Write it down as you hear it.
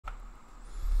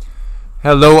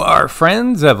Hello, our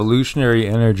friends, Evolutionary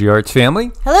Energy Arts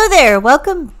family. Hello there.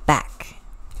 Welcome back.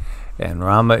 And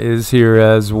Rama is here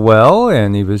as well,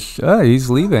 and he's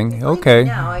leaving.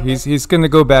 Okay, he's going to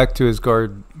go back to his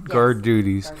guard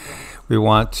duties. We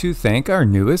want to thank our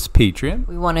newest patron.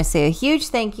 We want to say a huge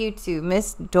thank you to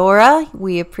Miss Dora.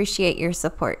 We appreciate your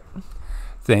support.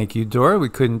 Thank you, Dora. We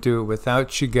couldn't do it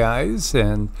without you guys.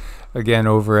 And again,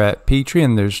 over at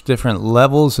Patreon, there's different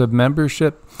levels of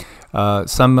membership,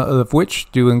 some of which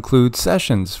do include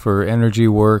sessions for energy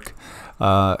work,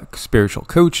 spiritual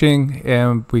coaching,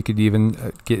 and we could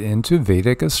even get into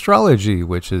Vedic astrology,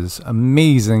 which is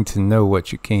amazing to know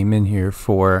what you came in here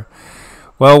for.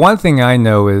 Well, one thing I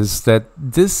know is that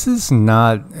this is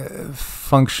not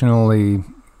functionally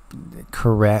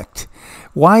correct.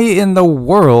 Why in the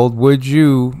world would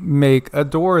you make a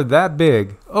door that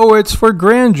big? Oh, it's for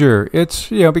grandeur. It's,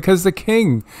 because the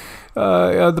king,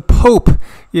 the pope,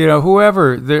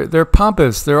 whoever, they're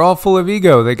pompous. They're all full of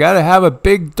ego. They got to have a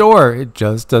big door. It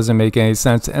just doesn't make any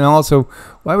sense. And also,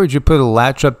 why would you put a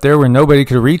latch up there where nobody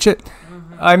could reach it?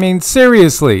 I mean,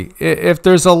 seriously, if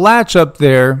there's a latch up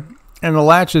there, and the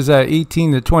latch is at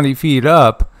 18 to 20 feet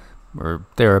up, or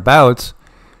thereabouts,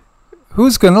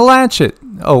 who's going to latch it?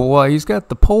 Oh, well, he's got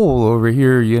the pole over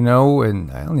here, and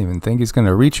I don't even think he's going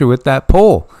to reach it with that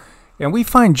pole. And we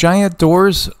find giant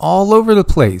doors all over the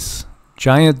place.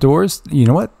 Giant doors. You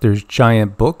know what? There's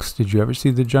giant books. Did you ever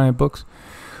see the giant books?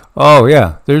 Oh,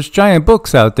 yeah. There's giant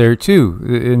books out there, too.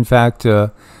 In fact, I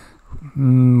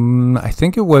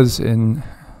think it was in...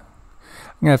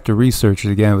 I'm going to have to research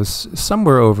it again. It was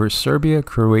somewhere over Serbia,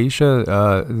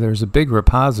 Croatia. There's a big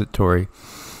repository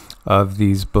of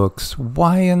these books.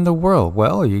 Why in the world?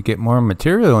 Well, you get more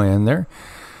material in there.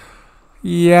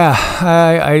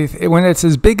 Yeah, when it's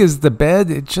as big as the bed,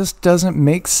 it just doesn't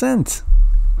make sense.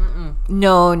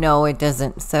 No, it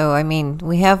doesn't. So, I mean,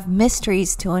 we have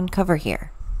mysteries to uncover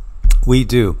here. We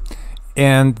do.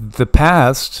 And the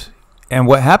past and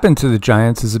what happened to the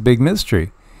giants is a big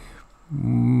mystery.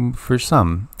 For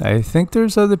some. I think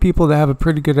there's other people that have a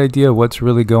pretty good idea of what's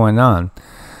really going on.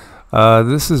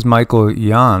 This is Michael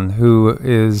Jan, who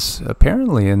is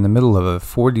apparently in the middle of a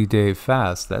 40-day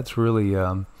fast. That's really,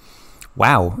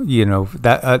 wow.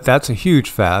 That's a huge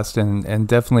fast, and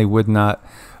definitely would not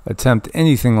attempt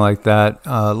anything like that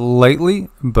lightly.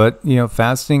 But,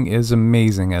 fasting is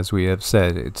amazing, as we have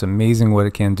said. It's amazing what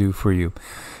it can do for you.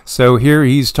 So here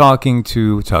he's talking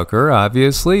to Tucker,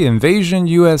 obviously. Invasion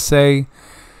USA,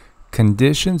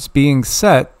 conditions being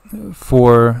set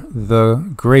for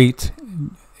the great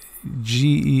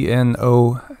genocide.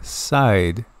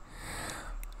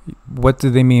 What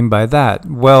do they mean by that?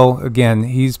 Well, again,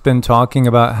 he's been talking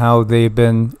about how they've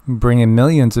been bringing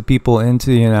millions of people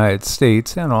into the United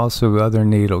States and also other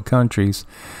NATO countries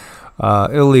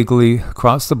illegally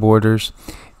across the borders.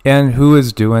 And who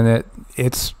is doing it?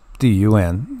 It's the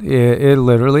UN. It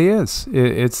literally is.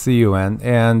 It's the UN.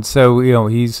 And so,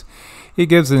 he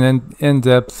gives an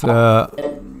in-depth...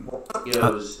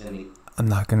 I'm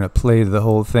not going to play the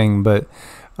whole thing, but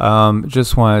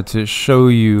just wanted to show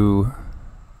you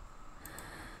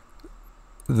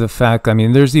the fact. I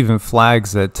mean, there's even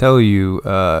flags that tell you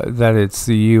that it's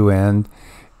the UN.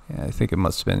 I think it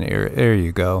must have been there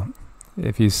you go.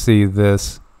 If you see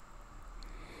this,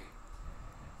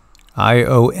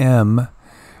 IOM,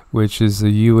 which is a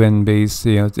UN-based,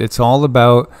 it's all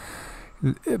about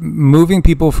moving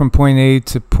people from point A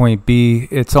to point B.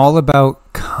 It's all about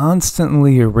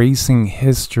constantly erasing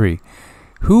history.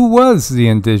 Who was the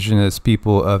indigenous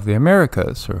people of the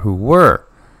Americas, or who were?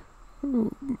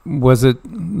 Was it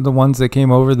the ones that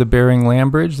came over the Bering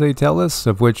Land Bridge, they tell us,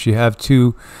 of which you have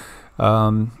two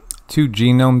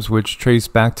genomes which trace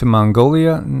back to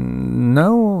Mongolia?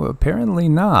 No, apparently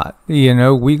not.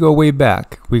 We go way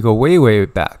back. We go way, way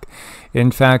back.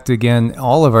 In fact, again,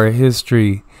 all of our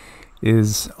history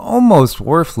is almost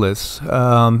worthless.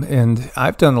 And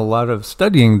I've done a lot of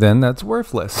studying then that's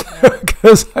worthless.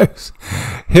 Because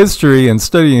history and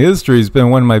studying history has been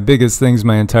one of my biggest things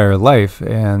my entire life.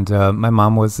 And my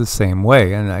mom was the same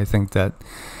way. And I think that,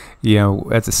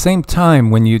 at the same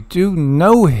time, when you do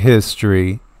know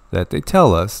history, that they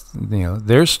tell us,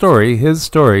 their story, his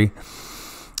story,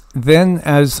 then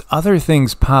as other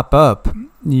things pop up,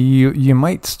 you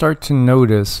might start to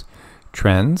notice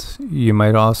trends. You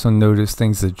might also notice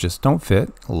things that just don't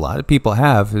fit. A lot of people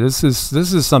have. This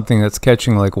is something that's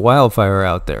catching like wildfire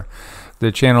out there.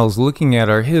 The channel's looking at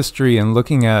our history and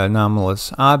looking at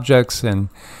anomalous objects and,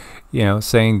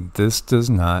 saying this does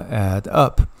not add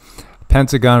up.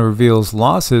 Pentagon reveals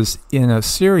losses in a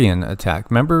Syrian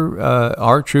attack. Remember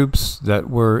our troops that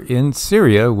were in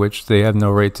Syria, which they have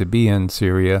no right to be in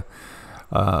Syria,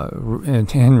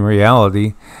 in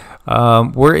reality,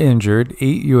 were injured.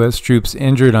 8 U.S. troops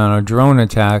injured on a drone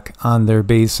attack on their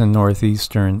base in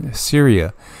northeastern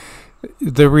Syria.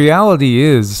 The reality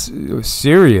is,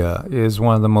 Syria is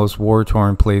one of the most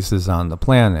war-torn places on the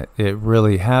planet. It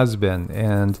really has been.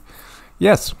 And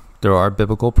yes, there are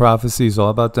biblical prophecies all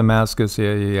about Damascus.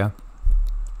 Yeah.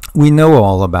 We know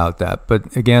all about that.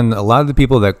 But again, a lot of the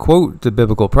people that quote the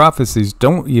biblical prophecies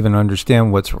don't even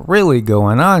understand what's really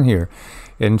going on here.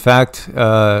 In fact,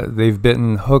 they've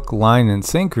bitten hook, line, and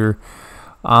sinker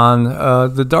on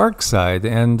the dark side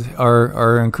and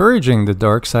are encouraging the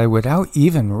dark side without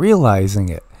even realizing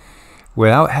it,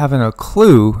 without having a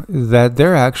clue that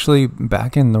they're actually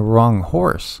backing the wrong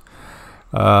horse.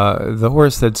 The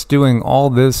horse that's doing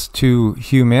all this to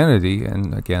humanity,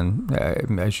 and again,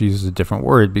 I should use a different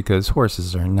word because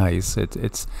horses are nice.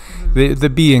 It's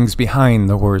the beings behind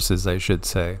the horses, I should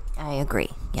say. I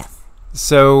agree, yes.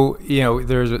 So,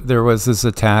 there was this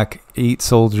attack. 8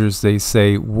 soldiers, they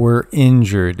say, were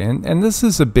injured. And this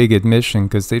is a big admission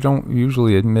because they don't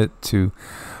usually admit to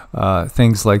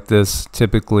things like this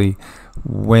typically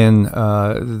when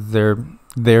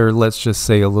they're, let's just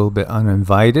say, a little bit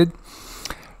uninvited.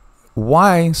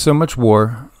 Why so much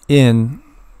war in,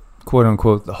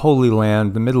 quote-unquote, the Holy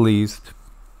Land, the Middle East,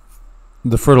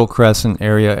 the Fertile Crescent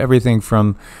area, everything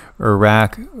from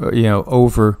Iraq,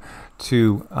 over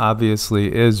to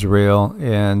obviously Israel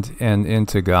and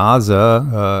into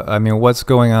Gaza. What's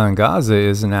going on in Gaza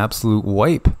is an absolute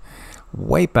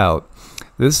wipeout.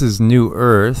 This is New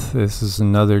Earth. This is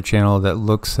another channel that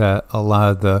looks at a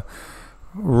lot of the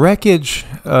wreckage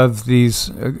of these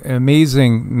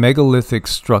amazing megalithic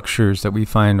structures that we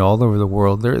find all over the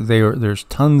world. There's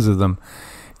tons of them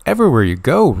everywhere you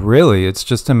go, really. It's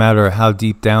just a matter of how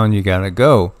deep down you gotta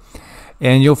go.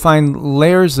 And you'll find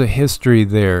layers of history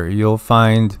there. You'll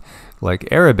find like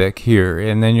Arabic here,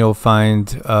 and then you'll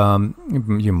find,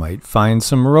 you might find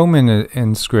some Roman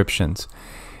inscriptions.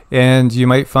 And you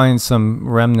might find some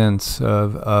remnants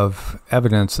of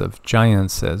evidence of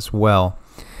giants as well.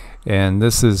 And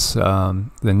this is the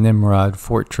Nimrod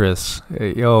fortress.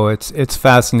 It's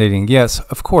fascinating. Yes,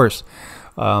 of course,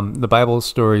 the Bible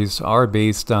stories are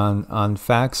based on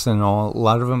facts, and a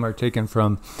lot of them are taken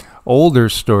from older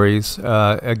stories.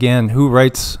 Again, who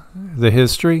writes the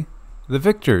history? The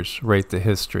victors write the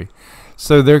history.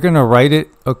 So they're going to write it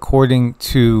according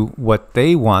to what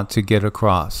they want to get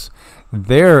across.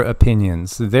 Their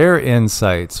opinions, their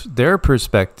insights, their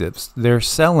perspectives. They're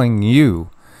selling you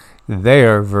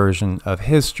their version of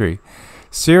history.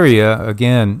 Syria,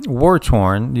 again,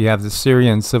 war-torn. You have the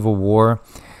Syrian civil war.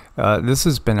 This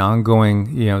has been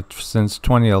ongoing, since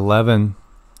 2011.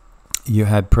 You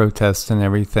had protests and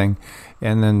everything,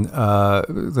 and then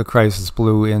the crisis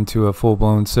blew into a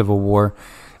full-blown civil war.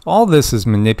 All this is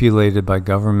manipulated by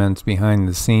governments behind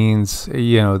the scenes.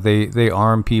 They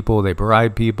arm people, they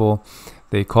bribe people,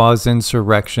 they cause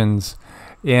insurrections.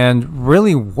 And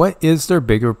really, what is their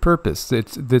bigger purpose?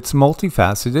 It's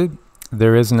multifaceted.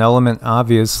 There is an element,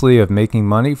 obviously, of making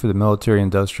money for the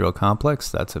military-industrial complex.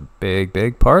 That's a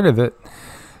big part of it.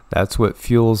 That's what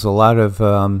fuels a lot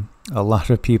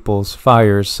of people's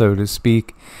fires, so to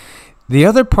speak. The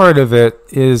other part of it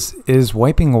is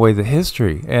wiping away the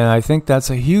history, and I think that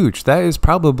is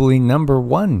probably number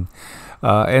one.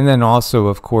 And then also,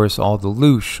 of course, all the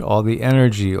loosh, all the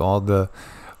energy, all the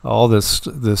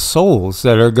souls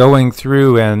that are going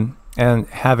through and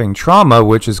having trauma,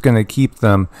 which is going to keep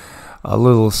them a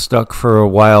little stuck for a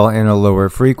while in a lower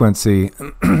frequency.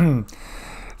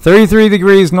 33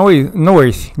 degrees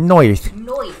north.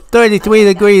 33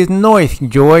 degrees north,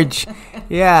 George.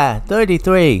 Yeah,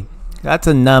 33. That's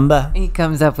a number. He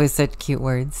comes up with such cute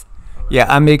words. Yeah,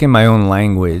 I'm making my own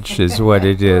language is what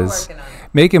it is.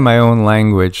 Making my own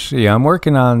language. Yeah, I'm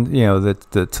working on,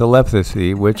 the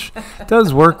telepathy, which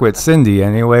does work with Cindy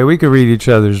anyway. We could read each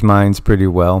other's minds pretty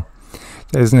well.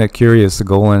 Isn't it curious, the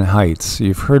Golan Heights?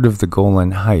 You've heard of the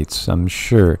Golan Heights, I'm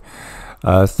sure.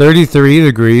 33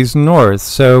 degrees north.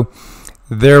 So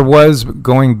there was,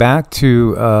 going back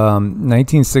to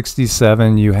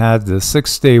 1967, you had the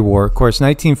Six-Day War. Of course,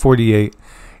 1948,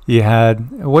 you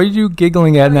had, what are you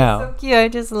giggling at now? So cute. I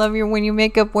just love when you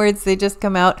make up words, they just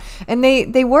come out. And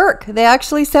they work. They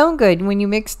actually sound good when you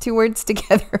mix two words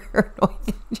together.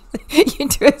 You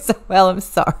do it so well. I'm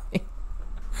sorry.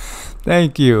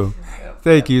 Thank you.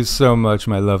 Thank you so much,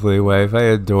 my lovely wife. I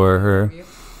adore her.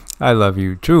 I love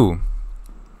you too.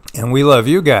 And we love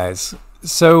you guys.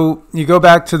 So you go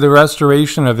back to the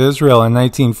restoration of Israel in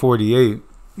 1948,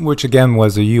 which again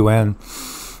was a UN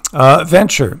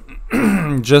venture.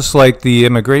 Just like the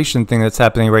immigration thing that's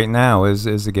happening right now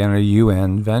is again a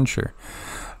UN venture.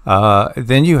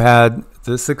 Then you had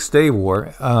the Six-Day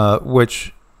War,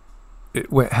 which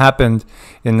happened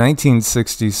in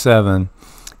 1967,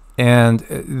 and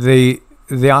the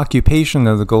occupation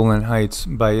of the Golan Heights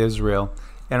by Israel.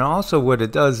 And also what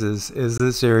it does is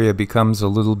this area becomes a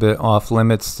little bit off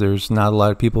limits. There's not a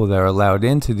lot of people that are allowed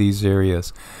into these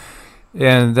areas.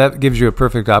 And that gives you a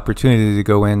perfect opportunity to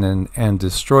go in and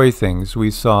destroy things.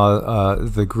 We saw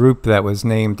the group that was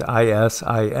named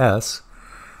ISIS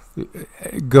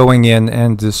going in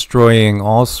and destroying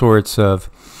all sorts of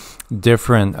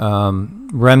different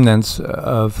remnants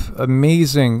of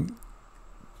amazing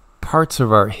parts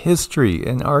of our history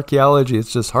and archaeology.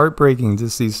 It's just heartbreaking to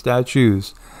see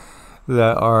statues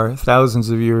that are thousands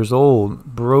of years old,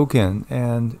 broken,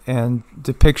 and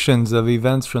depictions of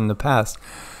events from the past.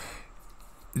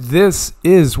 This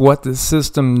is what the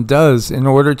system does in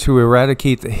order to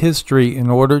eradicate the history, in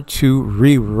order to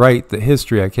rewrite the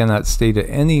history. I cannot state it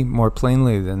any more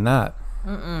plainly than that.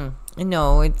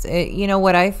 No, you know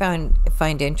what I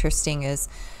find interesting is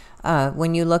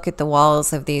when you look at the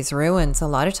walls of these ruins, a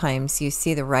lot of times you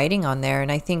see the writing on there,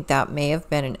 and I think that may have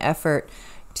been an effort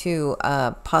to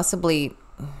possibly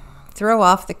throw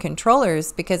off the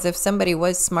controllers, because if somebody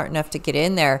was smart enough to get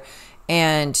in there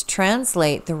and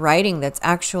translate the writing that's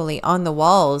actually on the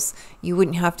walls, you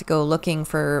wouldn't have to go looking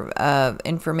for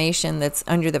information that's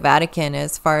under the Vatican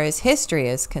as far as history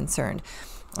is concerned.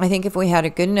 I think if we had a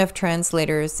good enough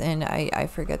translators, and I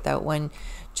forget that one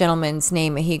gentleman's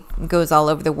name, he goes all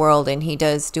over the world and he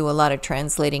does do a lot of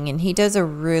translating, and he does a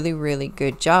really, really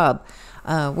good job.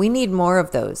 We need more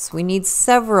of those. We need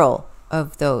several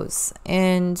of those.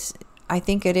 And I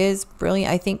think it is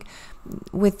brilliant. I think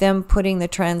with them putting the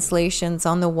translations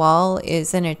on the wall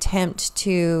is an attempt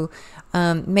to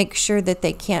make sure that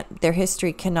their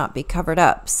history cannot be covered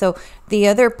up. So the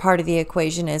other part of the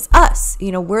equation is us.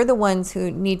 You know, we're the ones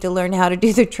who need to learn how to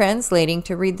do the translating,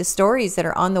 to read the stories that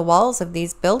are on the walls of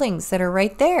these buildings that are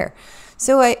right there.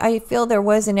 So I feel there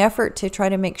was an effort to try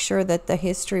to make sure that the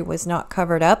history was not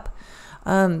covered up.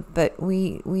 But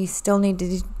we still need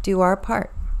to do our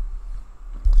part.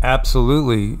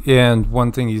 Absolutely. And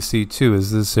one thing you see too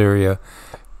is this area,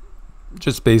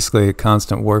 just basically a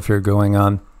constant warfare going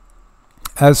on,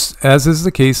 as is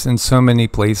the case in so many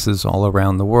places all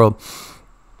around the world.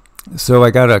 So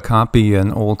I got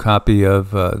an old copy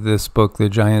of this book, The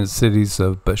Giant Cities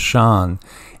of Bashan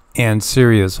and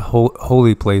Syria's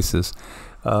Holy Places.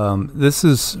 This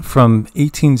is from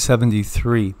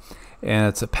 1873. And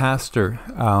it's a pastor,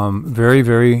 very,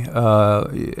 very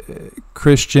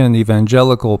Christian,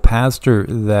 evangelical pastor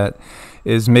that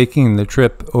is making the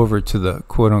trip over to the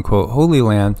quote-unquote Holy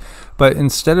Land. But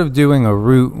instead of doing a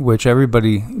route, which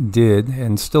everybody did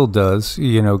and still does,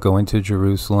 you know, going to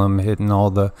Jerusalem, hitting all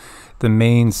the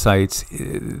main sites,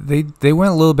 they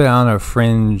went a little bit on a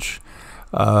fringe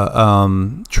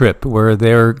trip where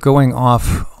they're going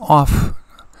off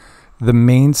the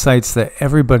main sites that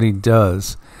everybody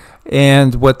does.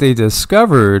 And what they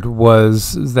discovered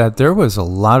was that there was a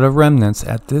lot of remnants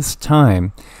at this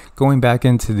time, going back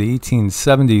into the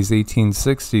 1870s,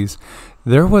 1860s.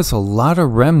 There was a lot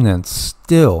of remnants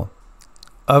still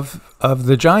of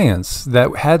the giants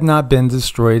that had not been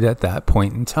destroyed at that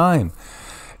point in time.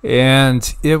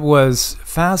 And it was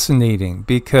fascinating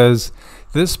because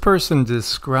this person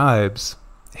describes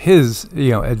his,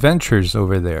 adventures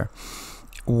over there,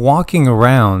 walking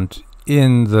around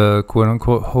in the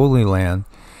quote-unquote Holy Land,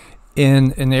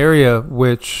 in an area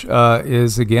which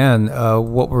is, again,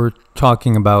 what we're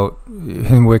talking about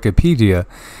in Wikipedia.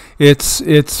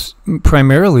 It's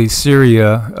primarily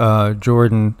Syria,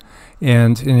 Jordan,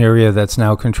 and an area that's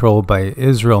now controlled by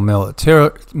Israel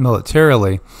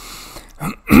militarily.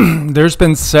 There's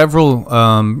been several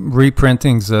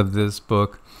reprintings of this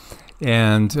book,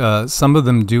 and some of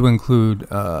them do include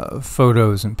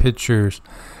photos and pictures.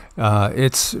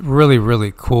 It's really,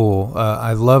 really cool.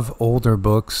 I love older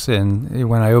books, and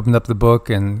when I opened up the book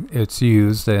and it's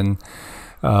used, and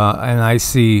I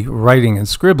see writing and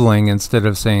scribbling instead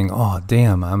of saying, "Oh,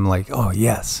 damn," I'm like, "Oh,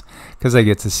 yes," because I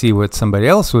get to see what somebody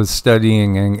else was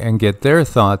studying and get their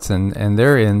thoughts and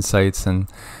their insights, and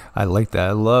I like that.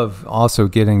 I love also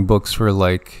getting books for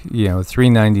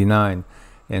 $3.99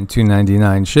 and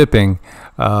 $2.99 shipping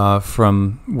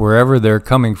from wherever they're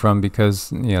coming from, because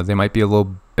they might be a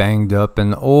little banged up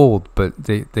and old, but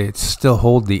they still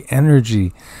hold the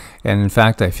energy. And in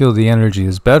fact, I feel the energy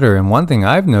is better. And one thing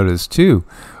I've noticed too,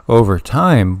 over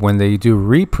time, when they do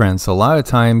reprints, a lot of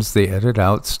times they edit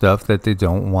out stuff that they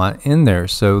don't want in there.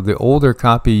 So the older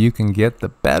copy you can get, the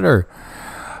better.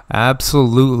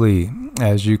 Absolutely.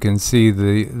 As you can see,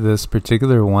 this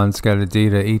particular one's got a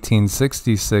date of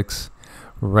 1866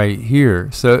 right here.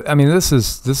 So, I mean, this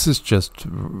is just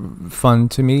fun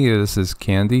to me. This is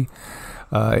candy.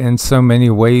 In so many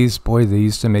ways. Boy, they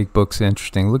used to make books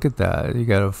interesting. Look at that. You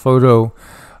got a photo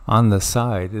on the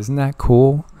side. Isn't that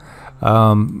cool?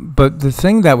 But the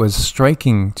thing that was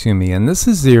striking to me, and this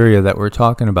is the area that we're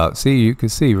talking about. See, you can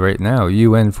see right now,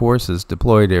 UN forces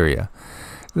deployed area.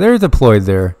 They're deployed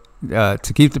there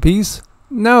to keep the peace?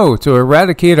 No, to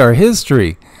eradicate our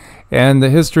history. And the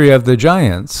history of the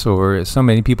giants, or so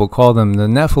many people call them the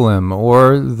Nephilim,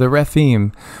 or the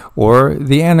Rephaim, or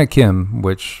the Anakim,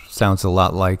 which sounds a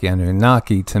lot like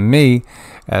Anunnaki to me,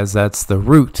 as that's the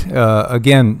root.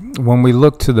 Again, when we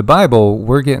look to the Bible,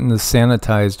 we're getting the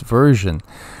sanitized version.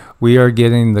 We are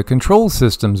getting the control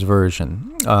systems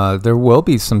version. There will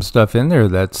be some stuff in there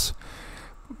that's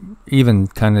even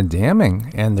kind of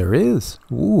damning, and there is.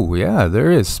 Ooh, yeah, there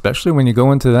is, especially when you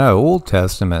go into that Old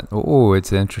Testament. Oh,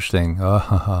 it's interesting.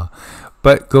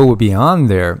 But go beyond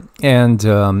there, and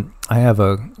I have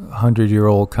a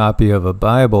 100-year-old copy of a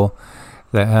Bible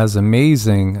that has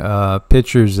amazing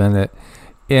pictures in it,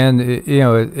 and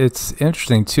it's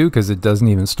interesting too because it doesn't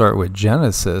even start with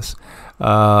Genesis.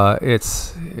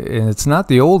 It's not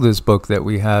the oldest book that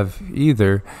we have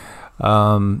either.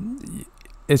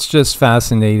 It's just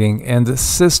fascinating, and the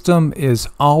system is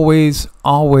always,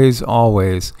 always,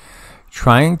 always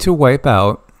trying to wipe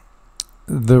out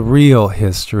the real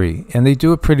history, and they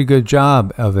do a pretty good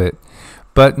job of it.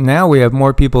 But now we have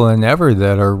more people than ever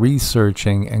that are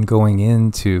researching and going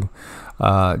into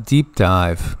deep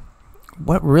dive.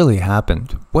 What really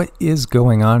happened? What is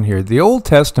going on here? The Old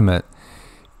Testament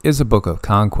is a book of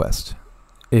conquest.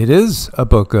 It is a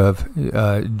book of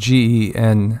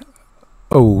genocide.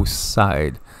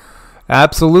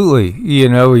 Absolutely.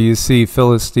 You see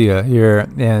Philistia here,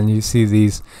 and you see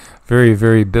these very,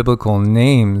 very biblical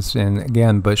names. And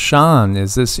again, Bashan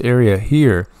is this area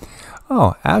here.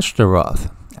 Oh,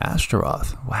 Ashtaroth.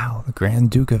 Wow, the Grand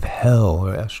Duke of Hell,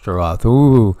 Ashtaroth.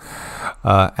 Ooh,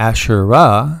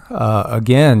 Asherah.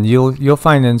 Again, you'll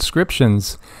find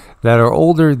inscriptions that are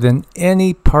older than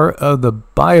any part of the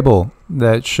Bible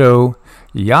that show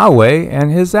Yahweh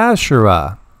and his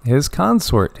Asherah, his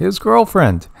consort, his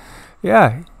girlfriend.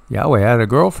 Yeah, Yahweh had a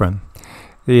girlfriend.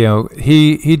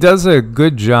 He does a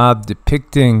good job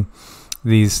depicting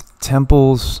these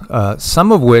temples,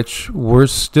 some of which were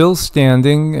still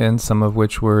standing and some of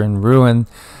which were in ruin,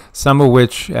 some of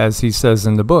which, as he says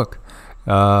in the book,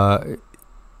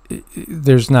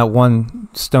 there's not one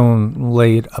stone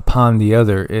laid upon the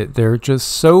other. They're just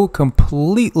so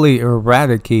completely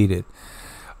eradicated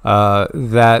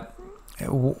that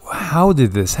how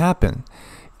did this happen?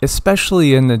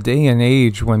 Especially in the day and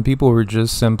age when people were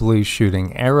just simply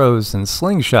shooting arrows and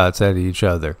slingshots at each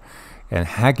other and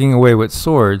hacking away with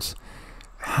swords.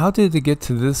 How did it get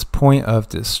to this point of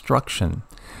destruction?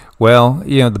 Well,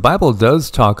 the Bible does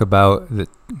talk about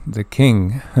the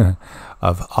king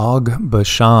of Og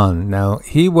Bashan. Now,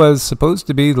 he was supposed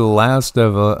to be the last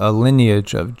of a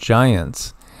lineage of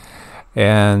giants.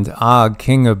 And Og,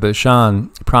 king of Bashan,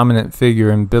 prominent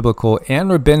figure in biblical and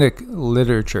rabbinic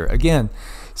literature. Again,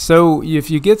 so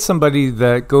if you get somebody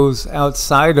that goes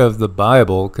outside of the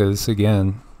Bible, because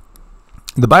again,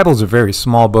 the Bible is a very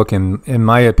small book in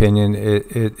my opinion.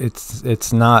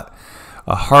 It's not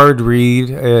a hard read.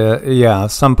 Yeah,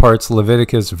 some parts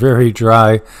Leviticus very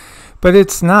dry, but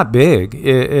it's not big.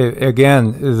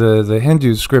 Again, the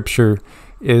Hindu scripture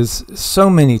is so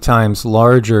many times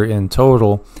larger in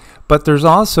total, but there's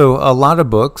also a lot of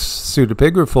books,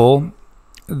 pseudepigraphal,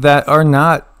 that are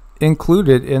not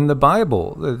included in the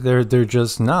Bible. They're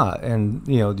just not. And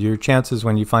your chances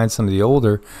when you find some of the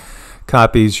older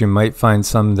copies, you might find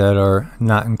some that are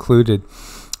not included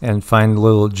and find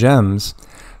little gems.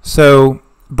 So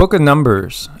Book of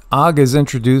Numbers, Og is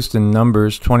introduced in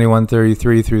Numbers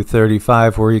 21:33 through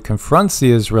 35, where he confronts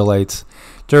the Israelites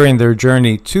during their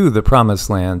journey to the Promised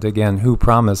Land. Again, who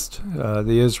promised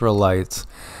the Israelites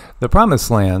the Promised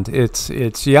Land? It's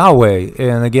Yahweh.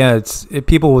 And again,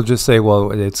 people will just say,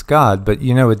 well, it's God, but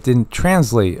it didn't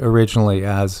translate originally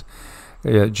as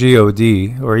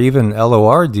G-O-D or even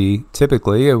L-O-R-D.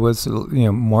 Typically, it was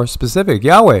more specific.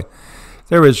 Yahweh.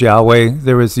 There was Yahweh.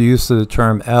 There was the use of the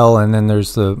term El, and then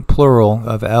there's the plural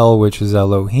of El, which is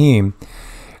Elohim.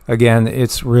 Again,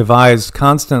 it's revised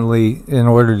constantly in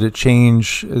order to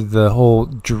change the whole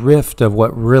drift of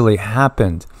what really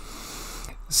happened.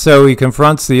 So he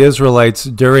confronts the Israelites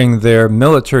during their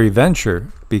military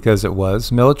venture, because it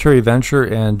was military venture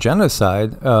and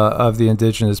genocide of the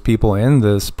indigenous people in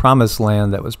this promised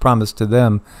land that was promised to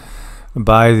them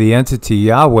by the entity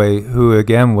Yahweh, who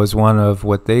again was one of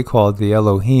what they called the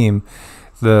Elohim,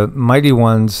 the mighty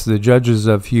ones, the judges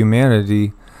of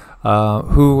humanity,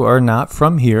 who are not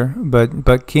from here,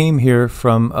 but came here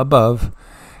from above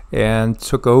and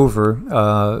took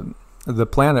over the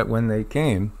planet when they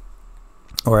came,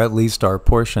 or at least our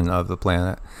portion of the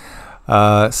planet.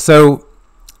 So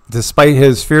despite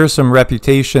his fearsome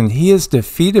reputation, he is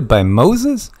defeated by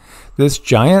Moses, this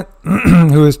giant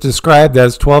who is described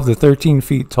as 12 to 13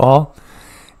 feet tall,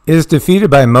 is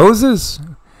defeated by Moses.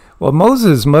 Well,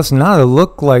 Moses must not have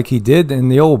looked like he did in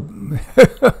the old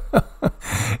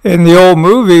in the old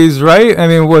movies, right? I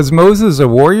mean, was Moses a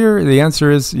warrior? The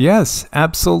answer is yes,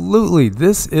 absolutely.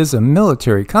 This is a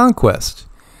military conquest.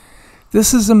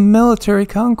 This is a military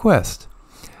conquest.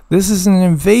 This is an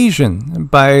invasion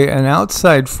by an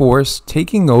outside force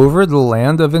taking over the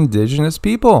land of indigenous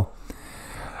people.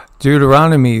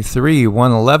 Deuteronomy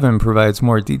 3:1-11 provides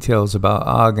more details about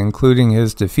Og, including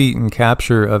his defeat and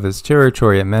capture of his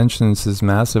territory. It mentions his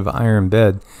massive iron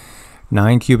bed,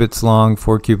 9 cubits long,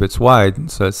 4 cubits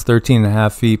wide, so it's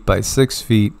 13.5 feet by 6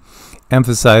 feet,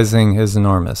 emphasizing his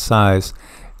enormous size.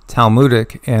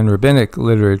 Talmudic and rabbinic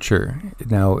literature.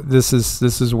 Now, this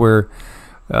is where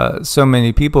so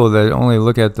many people that only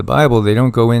look at the Bible, they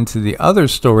don't go into the other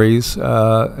stories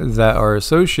that are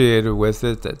associated with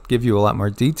it that give you a lot more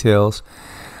details.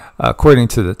 According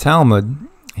to the Talmud,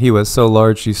 he was so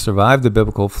large he survived the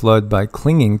biblical flood by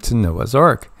clinging to Noah's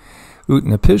Ark.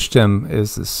 Utnapishtim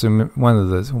is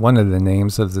one of the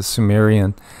names of the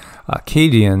Sumerian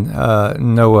Akkadian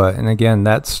Noah, and again,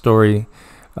 that story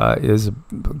is a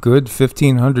good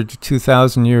 1,500 to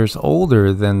 2,000 years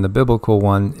older than the biblical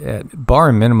one, at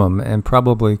bar minimum, and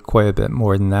probably quite a bit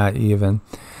more than that even.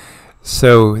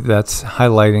 So that's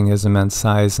highlighting his immense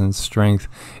size and strength.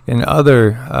 In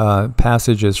other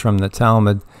passages from the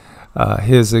Talmud,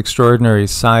 his extraordinary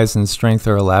size and strength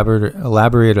are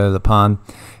elaborated upon.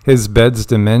 His bed's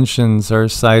dimensions are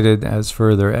cited as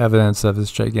further evidence of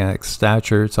his gigantic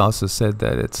stature. It's also said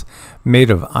that it's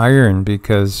made of iron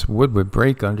because wood would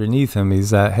break underneath him. He's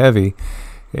that heavy.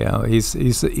 You know,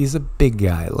 he's a big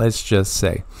guy, let's just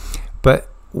say.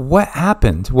 But what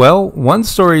happened? Well, one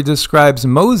story describes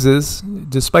Moses,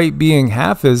 despite being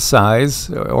half his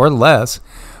size or less,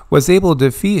 was able to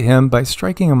defeat him by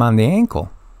striking him on the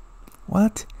ankle.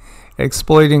 What?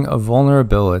 Exploiting a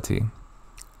vulnerability.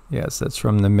 Yes, that's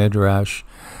from the Midrash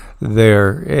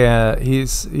there.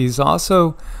 He's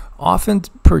also often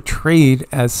portrayed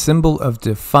as symbol of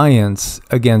defiance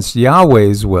against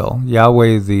Yahweh's will.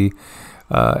 Yahweh, the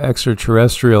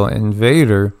extraterrestrial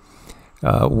invader,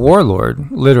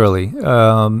 warlord, literally.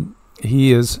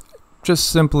 He is just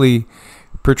simply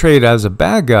portrayed as a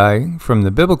bad guy from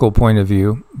the biblical point of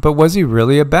view, but was he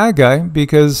really a bad guy?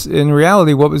 Because in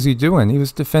reality, what was he doing? He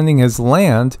was defending his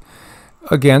land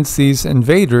against these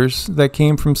invaders that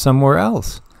came from somewhere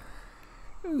else.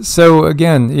 So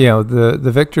again, you know,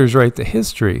 the victors write the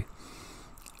history,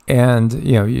 and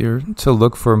you know, you're to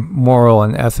look for moral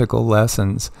and ethical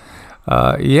lessons.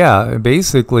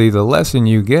 Basically the lesson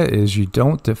you get is you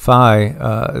don't defy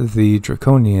the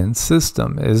draconian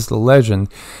system, is the legend.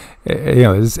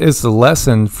 Is the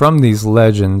lesson from these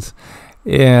legends.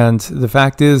 And the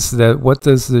fact is that what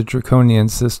does the draconian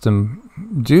system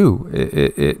do?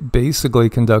 It basically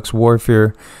conducts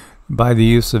warfare by the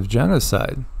use of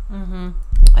genocide. Mm-hmm.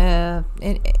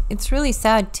 It's really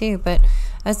sad too, but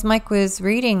as Mike was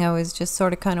reading, I was just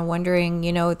sort of kind of wondering,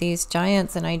 you know, these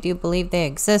giants, and I do believe they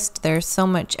exist. There's so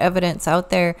much evidence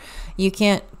out there. You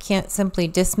can't simply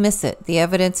dismiss it. The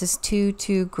evidence is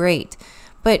too great.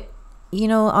 But you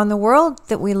know, on the world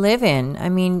that we live in, I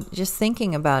mean, just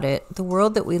thinking about it, the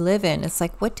world that we live in, it's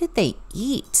like, what did they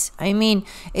eat? I mean,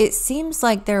 it seems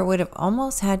like there would have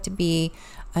almost had to be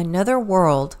another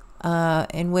world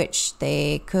in which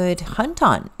they could hunt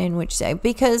on,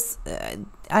 because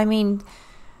I mean,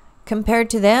 compared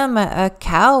to them, a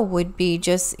cow would be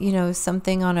just, you know,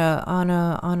 something on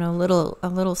a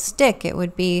little stick. It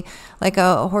would be like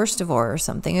a horse devore or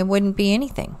something. It wouldn't be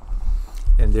anything.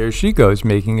 And there she goes,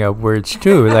 making up words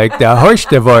too, like the horse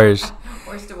divorce.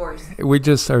 Horse divorce. We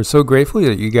just are so grateful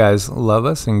that you guys love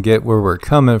us and get where we're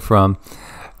coming from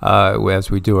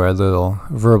as we do our little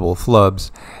verbal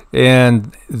flubs.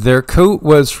 And their coat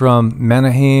was from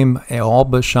Menahem, all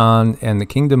Bashan, and the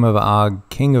kingdom of Og,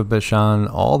 king of Bashan,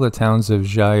 all the towns of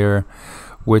Jair,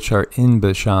 which are in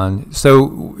Bashan.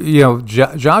 So, you know,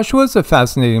 Joshua is a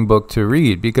fascinating book to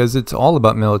read because it's all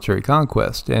about military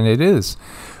conquest, and it is.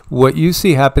 What you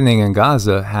see happening in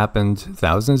Gaza happened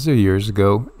thousands of years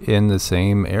ago in the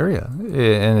same area,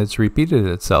 and it's repeated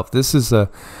itself. This is a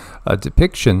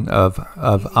depiction of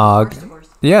Og.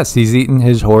 Yes, he's eating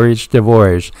his Horish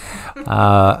Devorage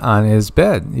on his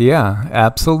bed. Yeah,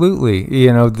 absolutely.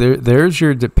 You know, there's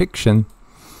your depiction.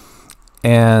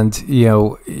 And, you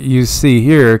know, you see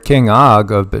here, King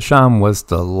Og of Bashan was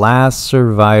the last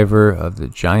survivor of the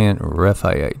giant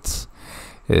Rephaites.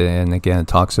 And again, it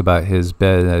talks about his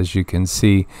bed, as you can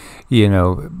see, you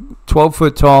know, 12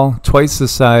 foot tall, twice the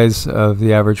size of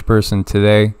the average person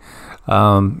today.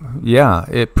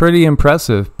 Yeah, pretty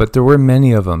impressive, but there were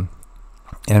many of them.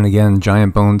 And again,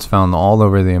 giant bones found all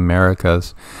over the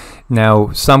Americas.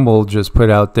 Now, some will just put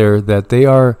out there that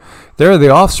they're the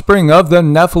offspring of the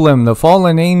Nephilim, the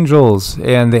fallen angels,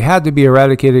 and they had to be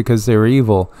eradicated because they were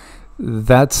evil.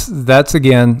 That's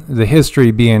again the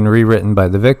history being rewritten by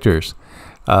the victors.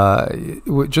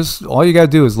 Just all you got to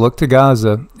do is look to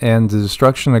Gaza and the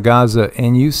destruction of Gaza,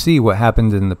 and you see what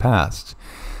happened in the past.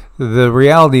 The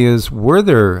reality is, were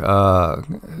there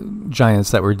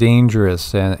giants that were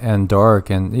dangerous and dark?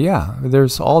 And yeah,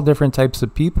 there's all different types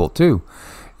of people too.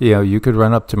 You know, you could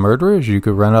run up to murderers, you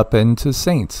could run up into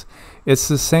saints. It's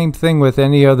the same thing with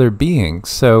any other being.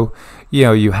 So, you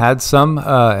know, you had some,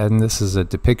 and this is a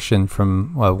depiction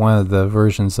from one of the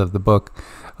versions of the book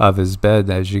of his bed.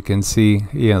 As you can see,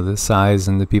 you know, the size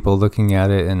and the people looking at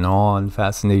it in awe and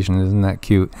fascination. Isn't that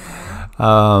cute?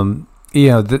 You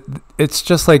know, it's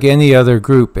just like any other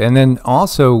group. And then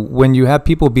also, when you have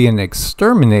people being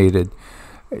exterminated,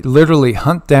 literally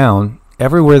hunt down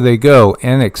everywhere they go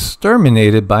and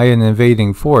exterminated by an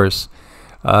invading force,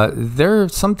 they're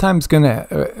sometimes going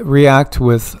to react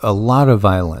with a lot of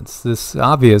violence. This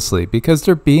obviously, because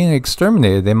they're being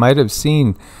exterminated. They might have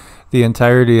seen the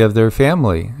entirety of their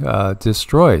family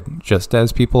destroyed, just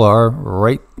as people are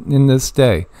right in this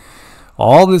day.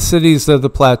 All the cities of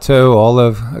the plateau, all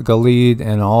of Gilead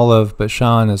and all of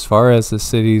Bashan, as far as the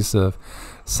cities of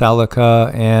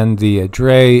Salaka and the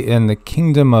Edrei and the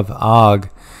kingdom of Og,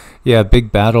 yeah,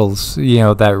 big battles, you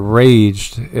know, that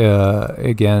raged.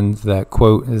 Again, that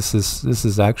quote. This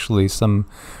is actually some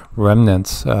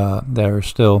remnants that are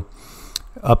still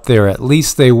up there. At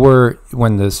least they were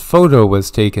when this photo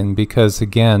was taken, because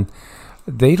again,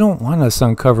 they don't want us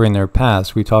uncovering their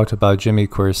past. We talked about Jimmy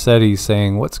Corsetti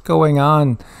saying, what's going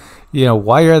on? You know,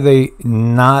 why are they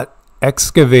not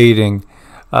excavating?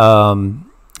 You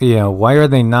know, why are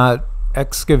they not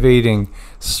excavating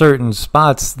certain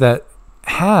spots that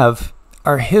have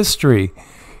our history?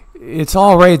 It's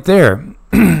all right there.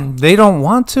 They don't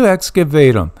want to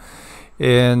excavate them.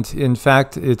 And in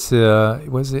fact, it's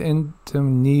was it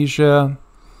Indonesia?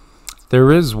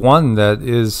 There is one that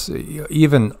is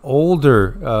even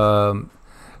older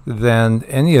than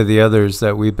any of the others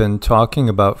that we've been talking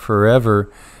about forever,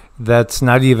 that's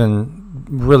not even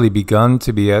really begun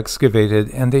to be excavated,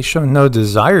 and they show no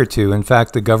desire to. In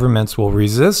fact, the governments will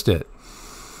resist it.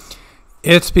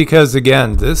 It's because,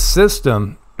 again, this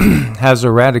system has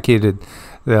eradicated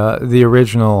the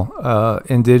original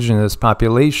indigenous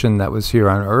population that was here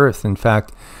on Earth. In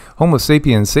fact, Homo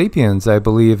sapiens sapiens, I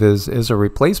believe, is a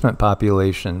replacement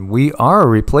population. We are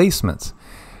replacements.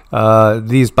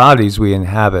 These bodies we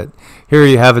inhabit. Here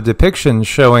you have a depiction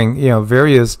showing, you know,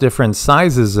 various different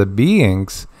sizes of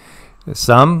beings.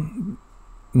 Some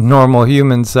normal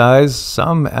human size,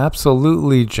 some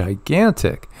absolutely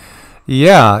gigantic.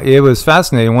 Yeah, it was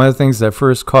fascinating. One of the things that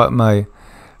first caught my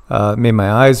made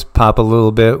my eyes pop a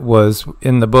little bit was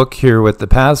in the book here with the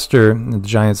pastor, the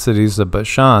giant cities of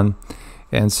Bashan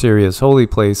and Syria's holy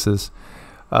places.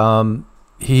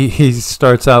 He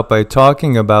starts out by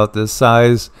talking about the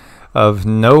size of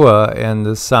Noah and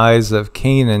the size of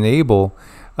Cain and Abel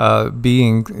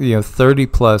being, you know, 30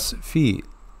 plus feet.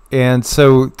 And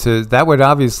so that would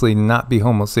obviously not be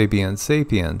Homo sapiens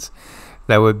sapiens.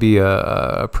 That would be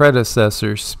a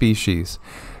predecessor species.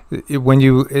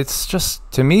 It's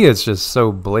just, to me, it's just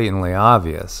so blatantly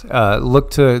obvious. Look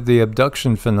to the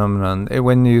abduction phenomenon.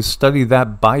 When you study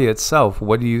that by itself,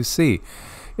 what do you see?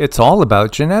 It's all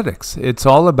about genetics. It's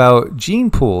all about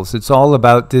gene pools. It's all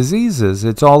about diseases.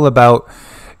 It's all about,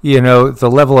 you know,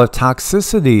 the level of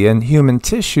toxicity in human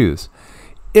tissues.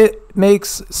 It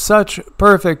makes such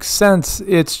perfect sense.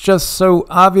 It's just so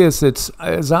obvious. It's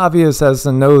as obvious as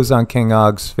the nose on King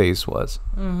Og's face was.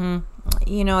 Mm-hmm.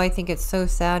 You know, I think it's so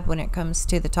sad when it comes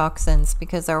to the toxins,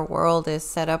 because our world is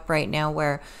set up right now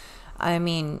where, I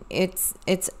mean, it's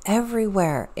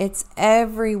everywhere. It's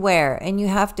everywhere. And you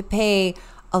have to pay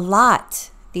a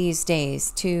lot these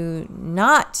days to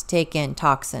not take in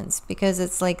toxins, because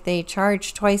it's like they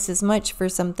charge twice as much for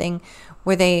something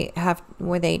where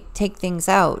they take things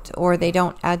out or they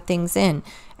don't add things in.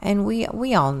 And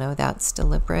we all know that's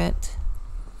deliberate.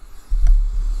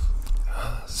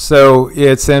 So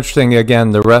it's interesting,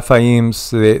 again, the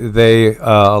Rephaims, they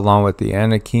along with the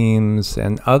Anakims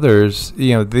and others,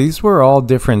 these were all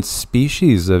different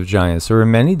species of giants. There were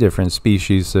many different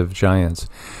species of giants.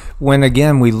 When,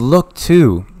 again, we look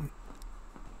to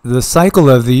the cycle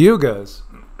of the Yugas,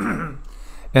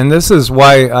 and this is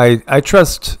why I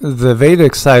trust the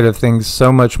Vedic side of things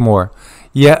so much more.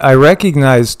 Yet I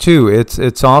recognize, too,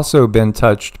 it's also been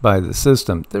touched by the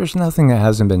system. There's nothing that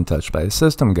hasn't been touched by the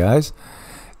system, guys.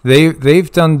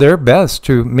 They've done their best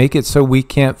to make it so we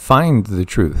can't find the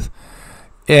truth.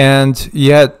 And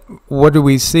yet, what do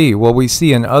we see? Well, we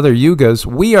see in other yugas,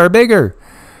 we are bigger.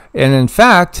 And in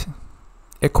fact,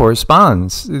 it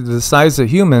corresponds. The size of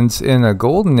humans in a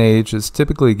golden age is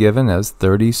typically given as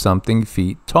 30-something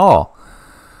feet tall.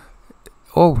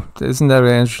 Oh, isn't that an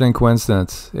interesting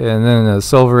coincidence? And then in the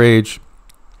Silver Age,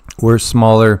 we're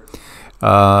smaller.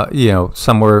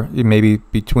 Somewhere maybe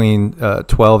between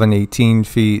 12 and 18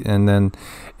 feet. And then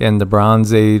in the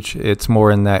Bronze Age, it's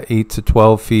more in that 8 to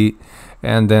 12 feet.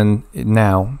 And then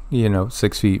now,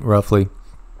 6 feet roughly.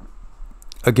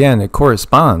 Again, it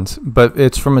corresponds, but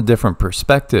it's from a different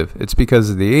perspective. It's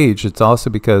because of the age. It's also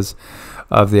because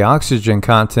of the oxygen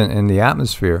content in the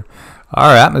atmosphere.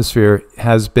 Our atmosphere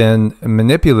has been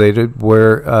manipulated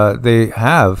where they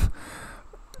have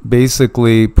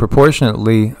basically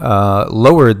proportionately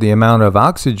lowered the amount of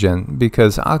oxygen,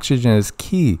 because oxygen is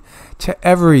key to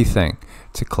everything,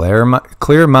 to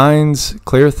clear minds,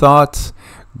 clear thoughts,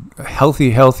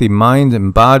 healthy mind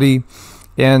and body.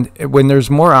 And when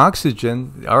there's more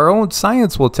oxygen, our own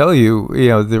science will tell you,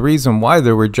 the reason why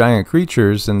there were giant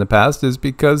creatures in the past is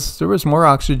because there was more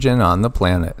oxygen on the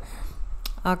planet.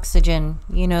 Oxygen,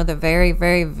 the very,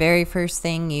 very, very first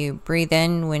thing you breathe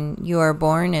in when you are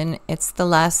born, and it's the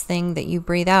last thing that you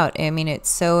breathe out. I mean,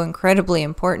 it's so incredibly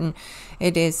important.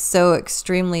 It is so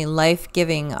extremely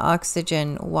life-giving.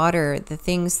 Oxygen, water, the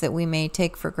things that we may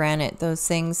take for granted, those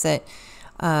things that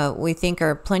we think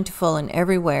are plentiful and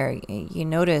everywhere. You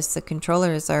notice the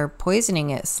controllers are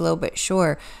poisoning it slow but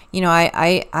sure.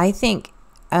 I think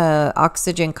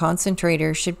oxygen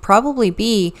concentrator should probably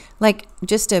be like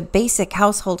just a basic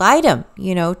household item,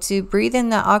 to breathe in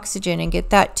the oxygen and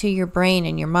get that to your brain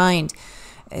and your mind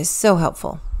is so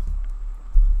helpful.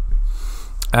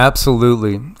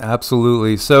 Absolutely.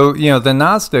 So, the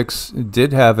Gnostics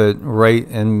did have it right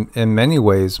in many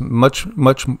ways, much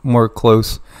more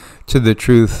close to the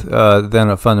truth than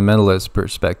a fundamentalist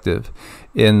perspective,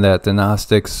 in that the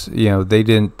Gnostics, they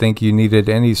didn't think you needed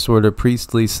any sort of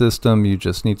priestly system. You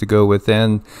just need to go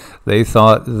within. They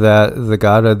thought that the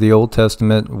God of the Old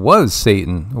Testament was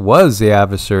Satan, was the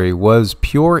adversary, was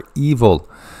pure evil.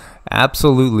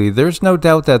 Absolutely. There's no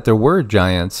doubt that there were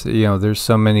giants. There's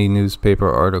so many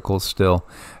newspaper articles still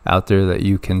out there that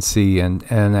you can see. And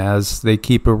as they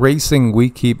keep erasing, we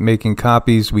keep making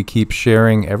copies. We keep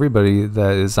sharing everybody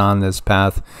that is on this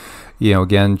path.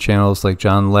 Again, channels like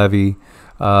John Levy,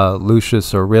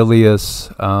 Lucius Aurelius.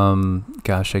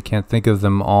 Gosh, I can't think of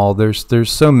them all.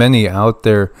 There's so many out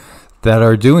there that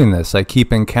are doing this. I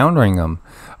keep encountering them.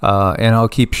 And I'll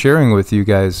keep sharing with you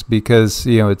guys, because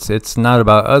it's not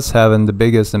about us having the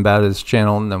biggest and baddest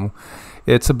channel. No,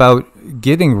 it's about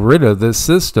getting rid of this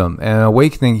system and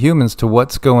awakening humans to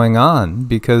what's going on,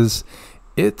 because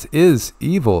it is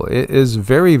evil. It is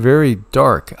very, very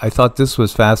dark. I thought this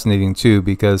was fascinating too,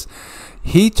 because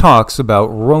he talks about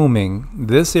roaming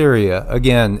this area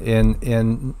again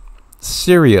in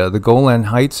Syria, the Golan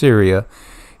Heights area.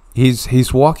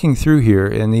 He's walking through here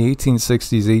in the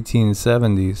 1860s,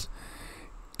 1870s,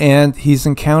 and he's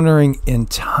encountering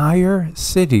entire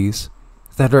cities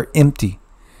that are empty.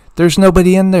 There's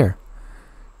nobody in there.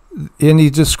 And he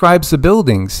describes the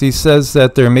buildings. He says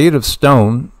that they're made of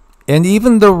stone, and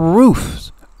even the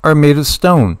roofs are made of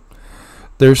stone.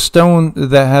 There's stone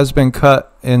that has been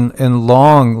cut in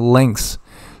long lengths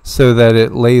so that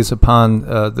it lays upon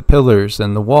the pillars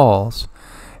and the walls.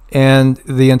 And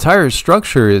the entire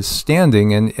structure is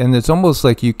standing, and it's almost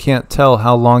like you can't tell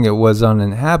how long it was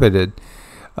uninhabited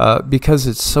because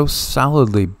it's so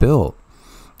solidly built.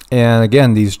 And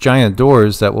again, these giant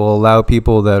doors that will allow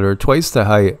people that are twice the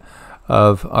height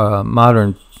of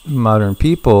modern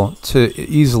people to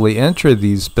easily enter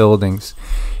these buildings.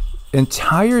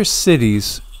 Entire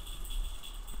cities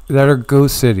that are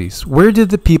ghost cities. Where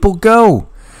did the people go?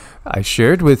 I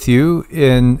shared with you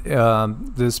in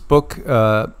this book,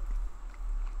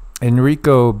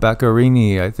 Enrico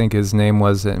Baccarini, I think his name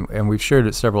was, and we've shared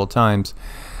it several times.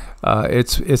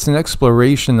 It's an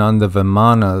exploration on the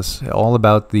Vimanas, all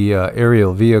about the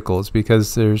aerial vehicles,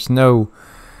 because there's no,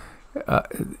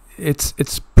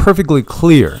 it's perfectly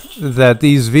clear that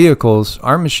these vehicles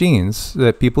are machines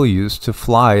that people use to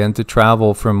fly and to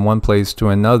travel from one place to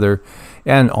another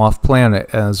and off planet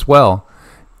as well.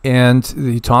 And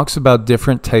he talks about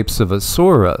different types of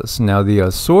asuras. Now, the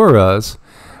asuras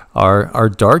are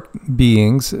dark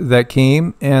beings that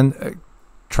came and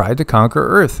tried to conquer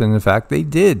Earth. And in fact, they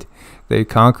did. They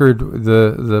conquered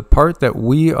the part that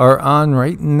we are on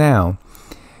right now.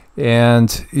 And,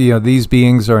 these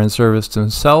beings are in service to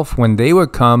himself. When they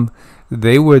would come,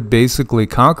 they would basically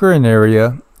conquer an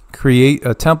area, create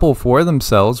a temple for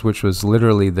themselves, which was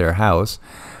literally their house,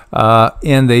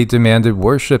 and they demanded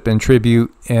worship and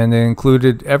tribute, and it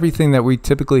included everything that we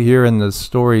typically hear in the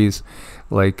stories,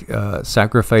 like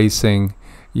sacrificing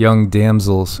young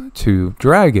damsels to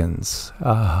dragons.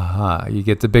 You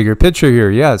get the bigger picture here,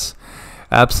 yes.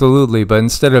 Absolutely, but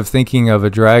instead of thinking of a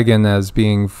dragon as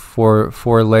being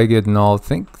four-legged and all,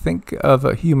 think of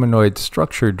a humanoid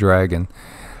structured dragon,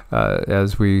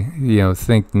 as we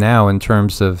think now in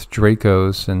terms of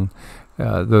Dracos and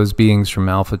those beings from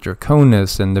Alpha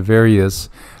Draconis and the various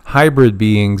hybrid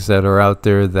beings that are out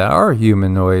there that are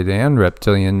humanoid and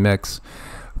reptilian mix.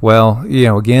 Well,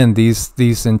 again,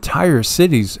 these entire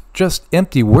cities just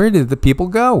empty. Where did the people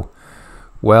go?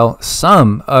 Well,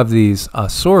 some of these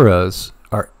asuras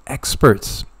are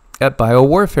experts at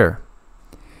biowarfare.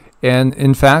 And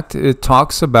in fact, it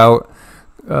talks about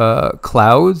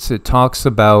clouds. It talks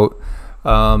about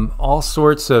all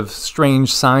sorts of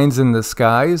strange signs in the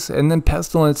skies, and then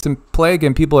pestilence and plague,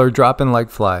 and people are dropping like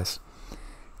flies.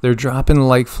 They're dropping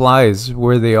like flies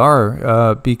where they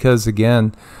are because,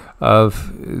 again,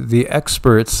 of the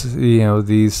experts,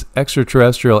 these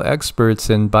extraterrestrial experts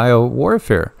in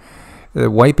biowarfare.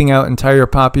 Wiping out entire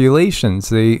populations.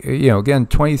 They, again,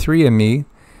 23andMe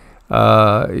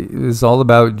is all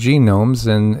about genomes,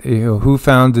 and who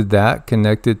founded that?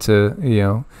 Connected to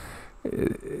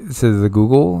to the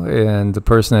Google, and the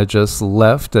person that just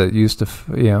left that used to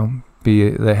be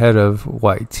the head of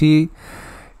YT.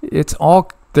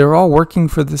 They're all working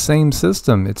for the same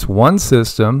system. It's one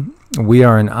system. We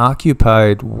are an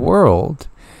occupied world.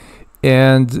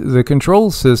 And the control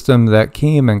system that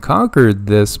came and conquered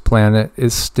this planet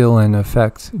is still in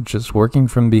effect, just working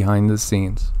from behind the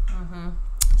scenes. Mm-hmm.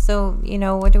 So,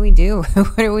 what do we do?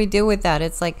 What do we do with that?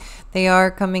 It's like they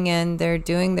are coming in, they're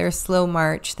doing their slow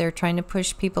march, they're trying to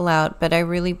push people out. But I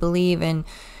really believe in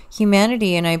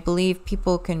humanity, and I believe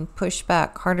people can push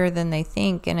back harder than they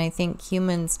think. And I think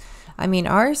humans,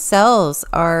 our cells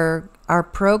are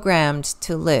programmed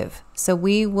to live. So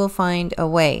we will find a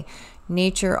way.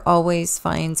 Nature always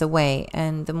finds a way,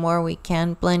 and the more we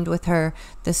can blend with her,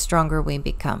 the stronger we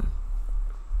become.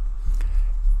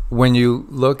 When you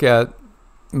look at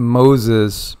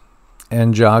Moses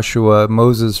and Joshua,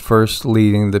 Moses first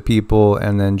leading the people,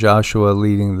 and then Joshua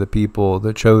leading the people,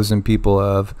 the chosen people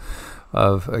of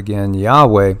again,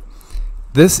 Yahweh,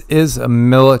 this is a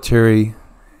military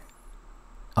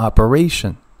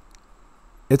operation.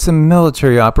 It's a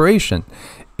military operation.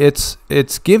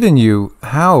 It's given you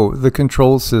how the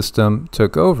control system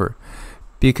took over.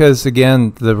 Because,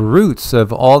 again, the roots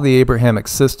of all the Abrahamic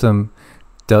system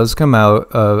does come out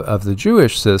of the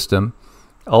Jewish system.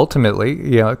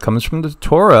 Ultimately, it comes from the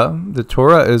Torah. The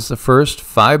Torah is the first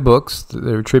 5 books that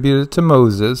are attributed to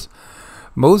Moses.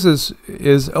 Moses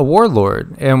is a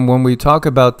warlord. And when we talk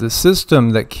about the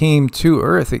system that came to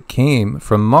Earth, it came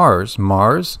from Mars.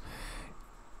 Mars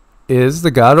is the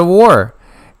god of war.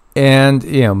 And,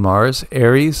 Mars,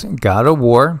 Aries, god of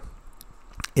war.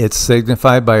 It's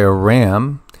signified by a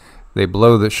ram. They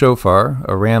blow the shofar,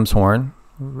 a ram's horn.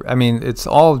 It's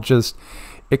all just,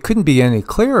 it couldn't be any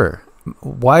clearer.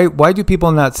 Why do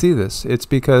people not see this? It's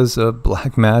because of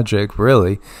black magic,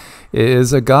 really. It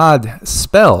is a god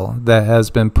spell that has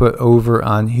been put over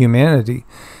on humanity.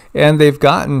 And they've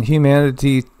gotten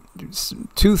humanity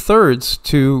 2/3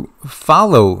 to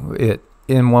follow it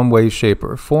in one way, shape,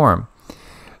 or form.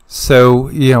 So,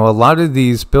 a lot of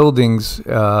these buildings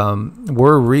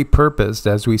were repurposed,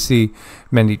 as we see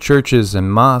many churches and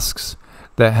mosques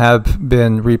that have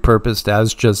been repurposed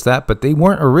as just that, but they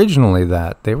weren't originally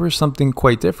that. They were something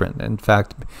quite different. In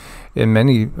fact, in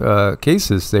many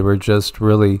cases, they were just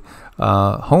really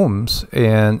homes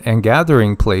and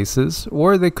gathering places,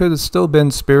 or they could have still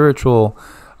been spiritual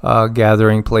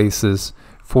gathering places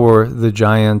for the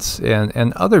giants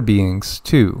and other beings,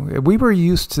 too. We were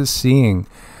used to seeing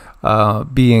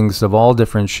beings of all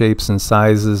different shapes and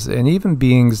sizes, and even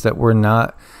beings that were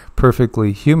not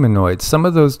perfectly humanoid. Some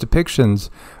of those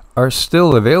depictions are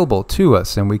still available to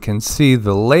us, and we can see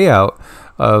the layout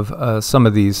of some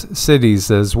of these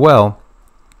cities as well.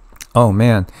 Oh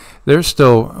man, there's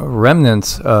still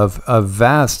remnants of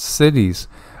vast cities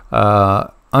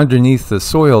underneath the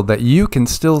soil that you can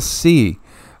still see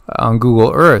on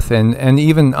Google Earth, and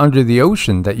even under the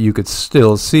ocean that you could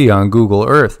still see on Google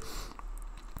Earth.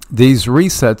 These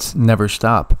resets never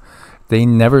stop. They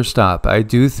never stop. I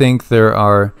do think there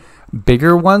are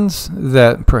bigger ones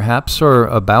that perhaps are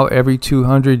about every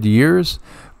 200 years,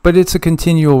 but it's a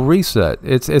continual reset.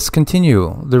 It's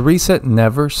continual. The reset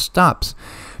never stops,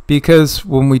 because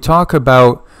when we talk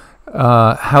about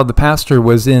how the pastor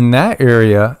was in that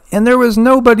area, and there was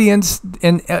nobody in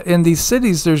these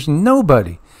cities. There's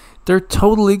nobody. They're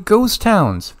totally ghost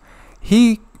towns.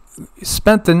 He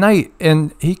spent the night,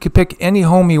 and he could pick any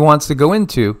home he wants to go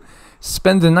into,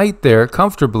 spend the night there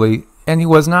comfortably, and he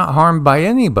was not harmed by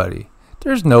anybody.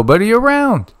 There's nobody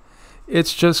around.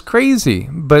 It's just crazy,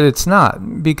 but it's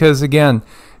not, because again,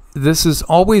 this is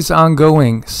always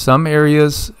ongoing. Some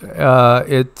areas,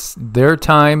 it's their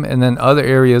time, and then other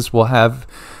areas will have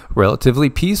relatively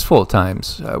peaceful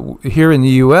times. Here in the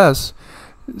U.S.,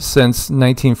 since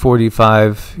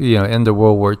 1945, end of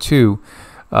World War II,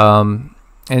 and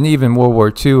even World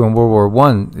War II and World War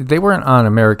I, they weren't on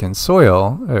American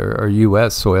soil, or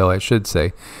U.S. soil, I should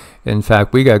say. In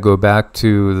fact, we got to go back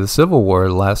to the Civil War.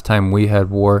 The last time we had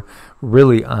war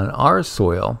really on our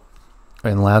soil,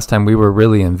 and last time we were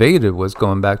really invaded, was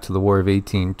going back to the War of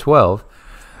 1812,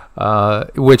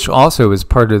 which also is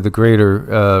part of the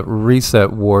greater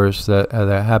reset wars that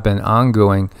have been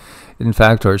ongoing. In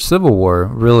fact, our Civil War,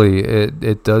 really,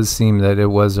 it does seem that it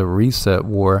was a reset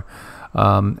war,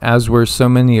 as were so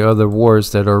many other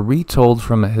wars that are retold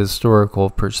from a historical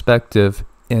perspective,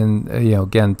 in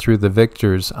again, through the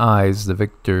victor's eyes, the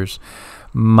victor's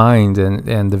mind,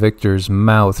 and the victor's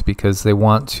mouth, because they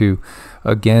want to,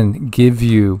 again, give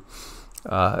you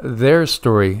their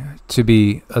story to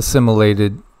be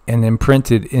assimilated and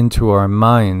imprinted into our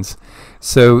minds.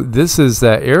 So this is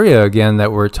that area, again,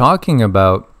 that we're talking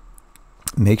about.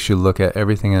 Makes you look at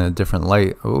everything in a different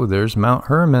light. Oh, there's Mount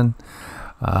Hermon.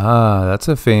 Ah, that's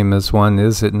a famous one,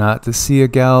 is it not? The Sea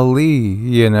of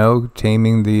Galilee,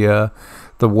 taming the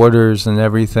waters and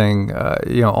everything.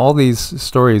 All these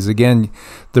stories. Again,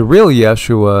 the real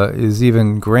Yeshua is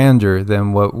even grander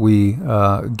than what we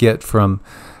get from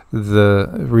the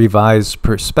revised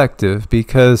perspective,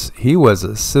 because he was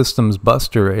a systems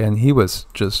buster, and he was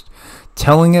just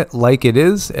telling it like it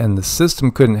is, and the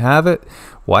system couldn't have it.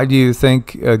 Why do you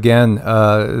think, again,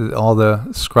 all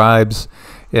the scribes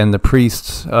and the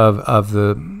priests of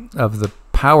the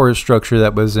power structure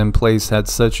that was in place had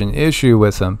such an issue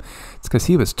with him? It's because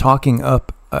he was talking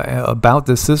up about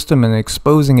the system and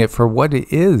exposing it for what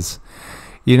it is.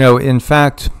 In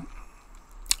fact,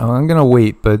 I'm going to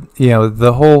wait, but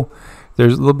there'll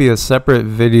be a separate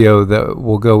video that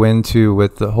we'll go into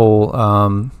with the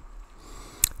whole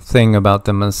thing about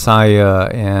the Messiah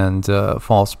and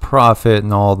false prophet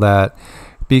and all that,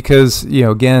 because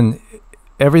again,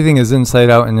 everything is inside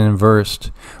out and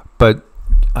inversed. But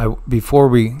before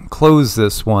we close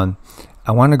this one,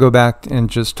 I want to go back and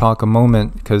just talk a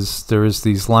moment, because there is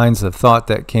these lines of thought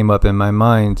that came up in my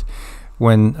mind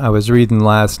when I was reading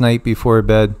last night before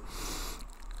bed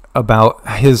about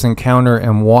his encounter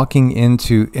and walking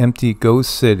into empty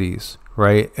ghost cities,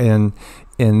 right? And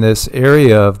in this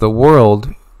area of the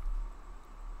world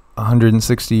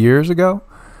 160 years ago.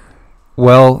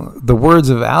 Well, the words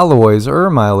of Alois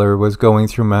Ermeiler was going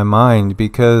through my mind,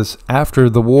 because after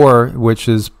the war, which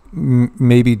is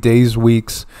maybe days,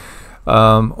 weeks,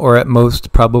 or at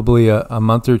most probably a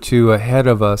month or two ahead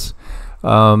of us,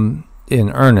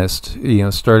 in earnest,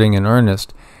 starting in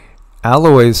earnest,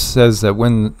 Alois says that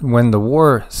when the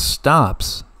war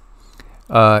stops,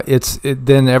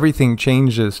 then everything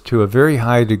changes to a very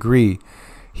high degree.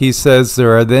 He says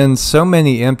there are then so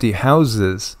many empty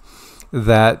houses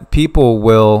that people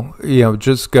will,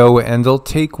 just go and they'll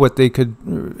take what they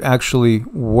could actually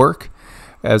work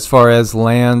as far as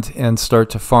land and start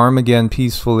to farm again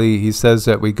peacefully. He says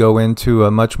that we go into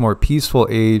a much more peaceful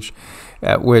age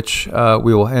at which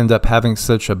we will end up having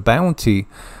such a bounty,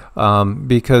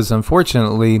 because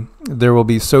unfortunately there will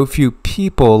be so few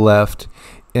people left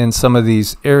in some of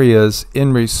these areas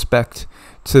in respect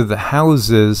to the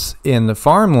houses in the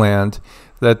farmland,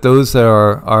 that those that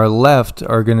are left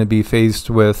are going to be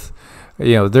faced with,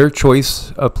 their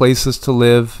choice of places to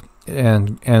live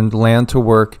and land to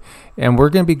work. And we're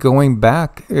going to be going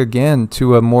back again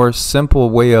to a more simple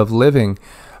way of living.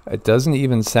 It doesn't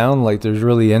even sound like there's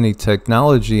really any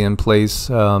technology in place.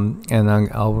 And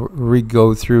I'll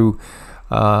re-go through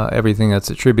everything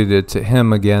that's attributed to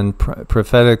him again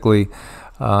prophetically,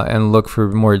 and look for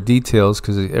more details,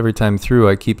 because every time through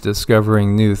I keep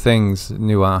discovering new things,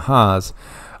 new ahas.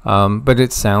 But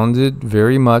it sounded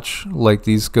very much like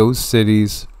these ghost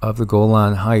cities of the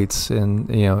Golan Heights in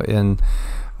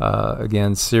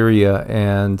again, Syria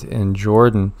and in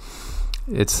Jordan.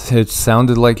 It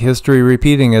sounded like history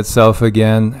repeating itself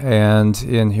again, and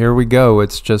here we go.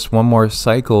 It's just one more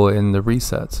cycle in the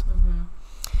resets.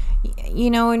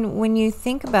 And when you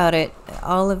think about it,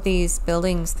 all of these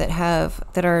buildings that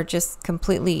are just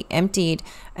completely emptied,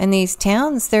 and these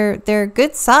towns, they're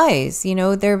good size.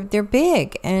 They're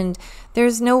big, and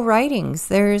there's no writings.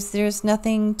 There's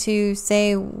nothing to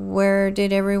say where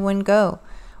did everyone go,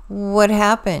 what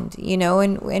happened.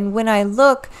 And when I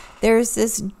look, there's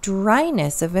this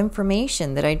dryness of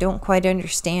information that I don't quite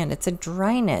understand. It's a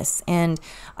dryness, and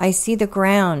I see the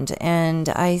ground, and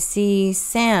I see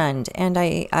sand, and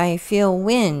I feel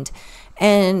wind,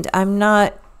 and I'm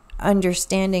not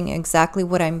understanding exactly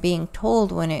what I'm being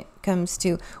told when it comes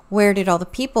to where did all the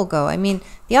people go. I mean,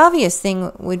 the obvious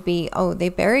thing would be, oh, they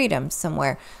buried them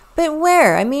somewhere. But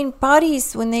where? I mean,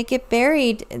 bodies, when they get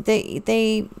buried,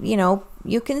 they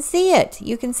you can see it.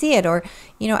 You can see it. Or,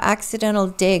 accidental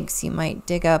digs. You might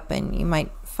dig up and you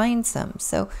might find some.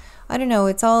 So, I don't know.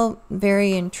 It's all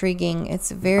very intriguing.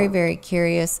 It's very, very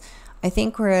curious. I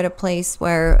think we're at a place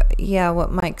where,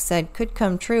 what Mike said could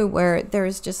come true, where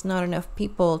there's just not enough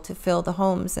people to fill the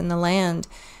homes and the land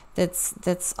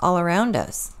that's all around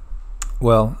us.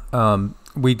 Well,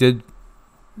 we did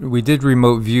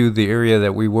remote view the area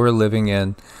that we were living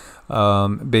in,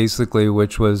 basically,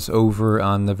 which was over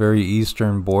on the very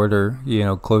eastern border,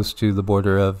 close to the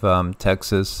border of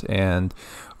Texas and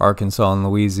Arkansas and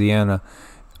Louisiana,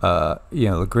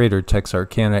 the greater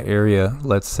Texarkana area,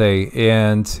 let's say.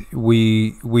 And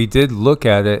we did look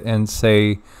at it and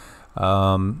say,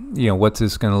 what's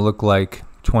this going to look like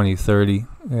 2030,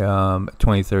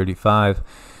 2035?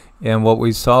 And what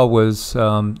we saw was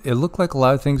it looked like a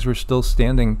lot of things were still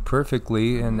standing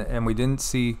perfectly, and we didn't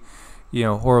see,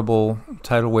 horrible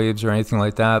tidal waves or anything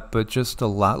like that, but just a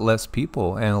lot less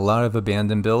people and a lot of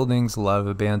abandoned buildings, a lot of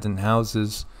abandoned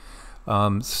houses.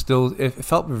 Still, it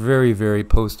felt very, very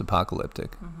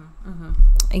post-apocalyptic.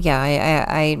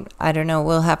 Yeah, I don't know.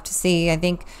 We'll have to see. I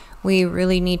think we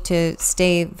really need to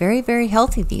stay very, very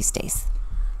healthy these days.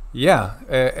 Yeah,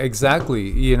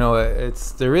 exactly.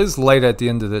 There is light at the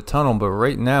end of the tunnel, but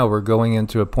right now we're going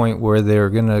into a point where they're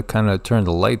going to kind of turn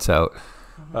the lights out.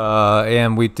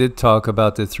 And we did talk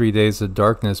about the 3 days of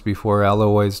darkness before.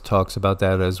 Alois talks about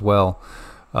that as well.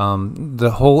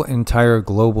 The whole entire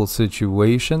global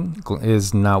situation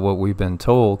is not what we've been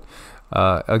told.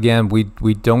 Again,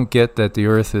 we don't get that the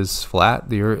Earth is flat.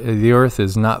 The Earth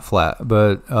is not flat,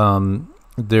 but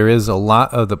there is a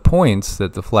lot of the points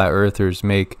that the flat earthers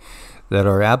make that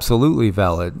are absolutely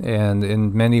valid, and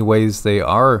in many ways they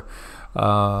are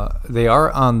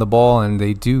on the ball, and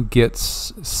they do get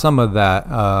some of that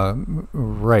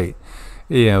right.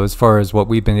 As far as what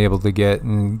we've been able to get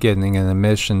and getting an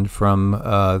emission from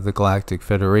the Galactic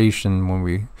Federation when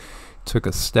we took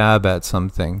a stab at some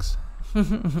things.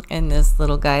 And this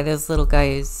little guy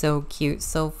is so cute,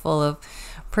 so full of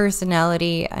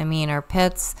personality. I mean, our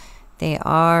pets, they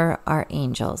are our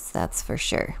angels, that's for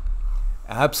sure.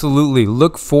 Absolutely.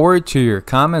 Look forward to your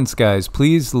comments, guys.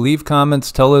 Please leave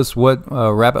comments. Tell us what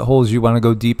rabbit holes you want to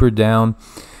go deeper down.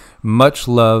 Much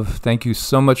love. Thank you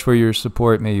so much for your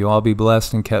support. May you all be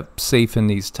blessed and kept safe in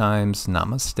these times.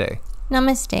 Namaste.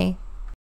 Namaste.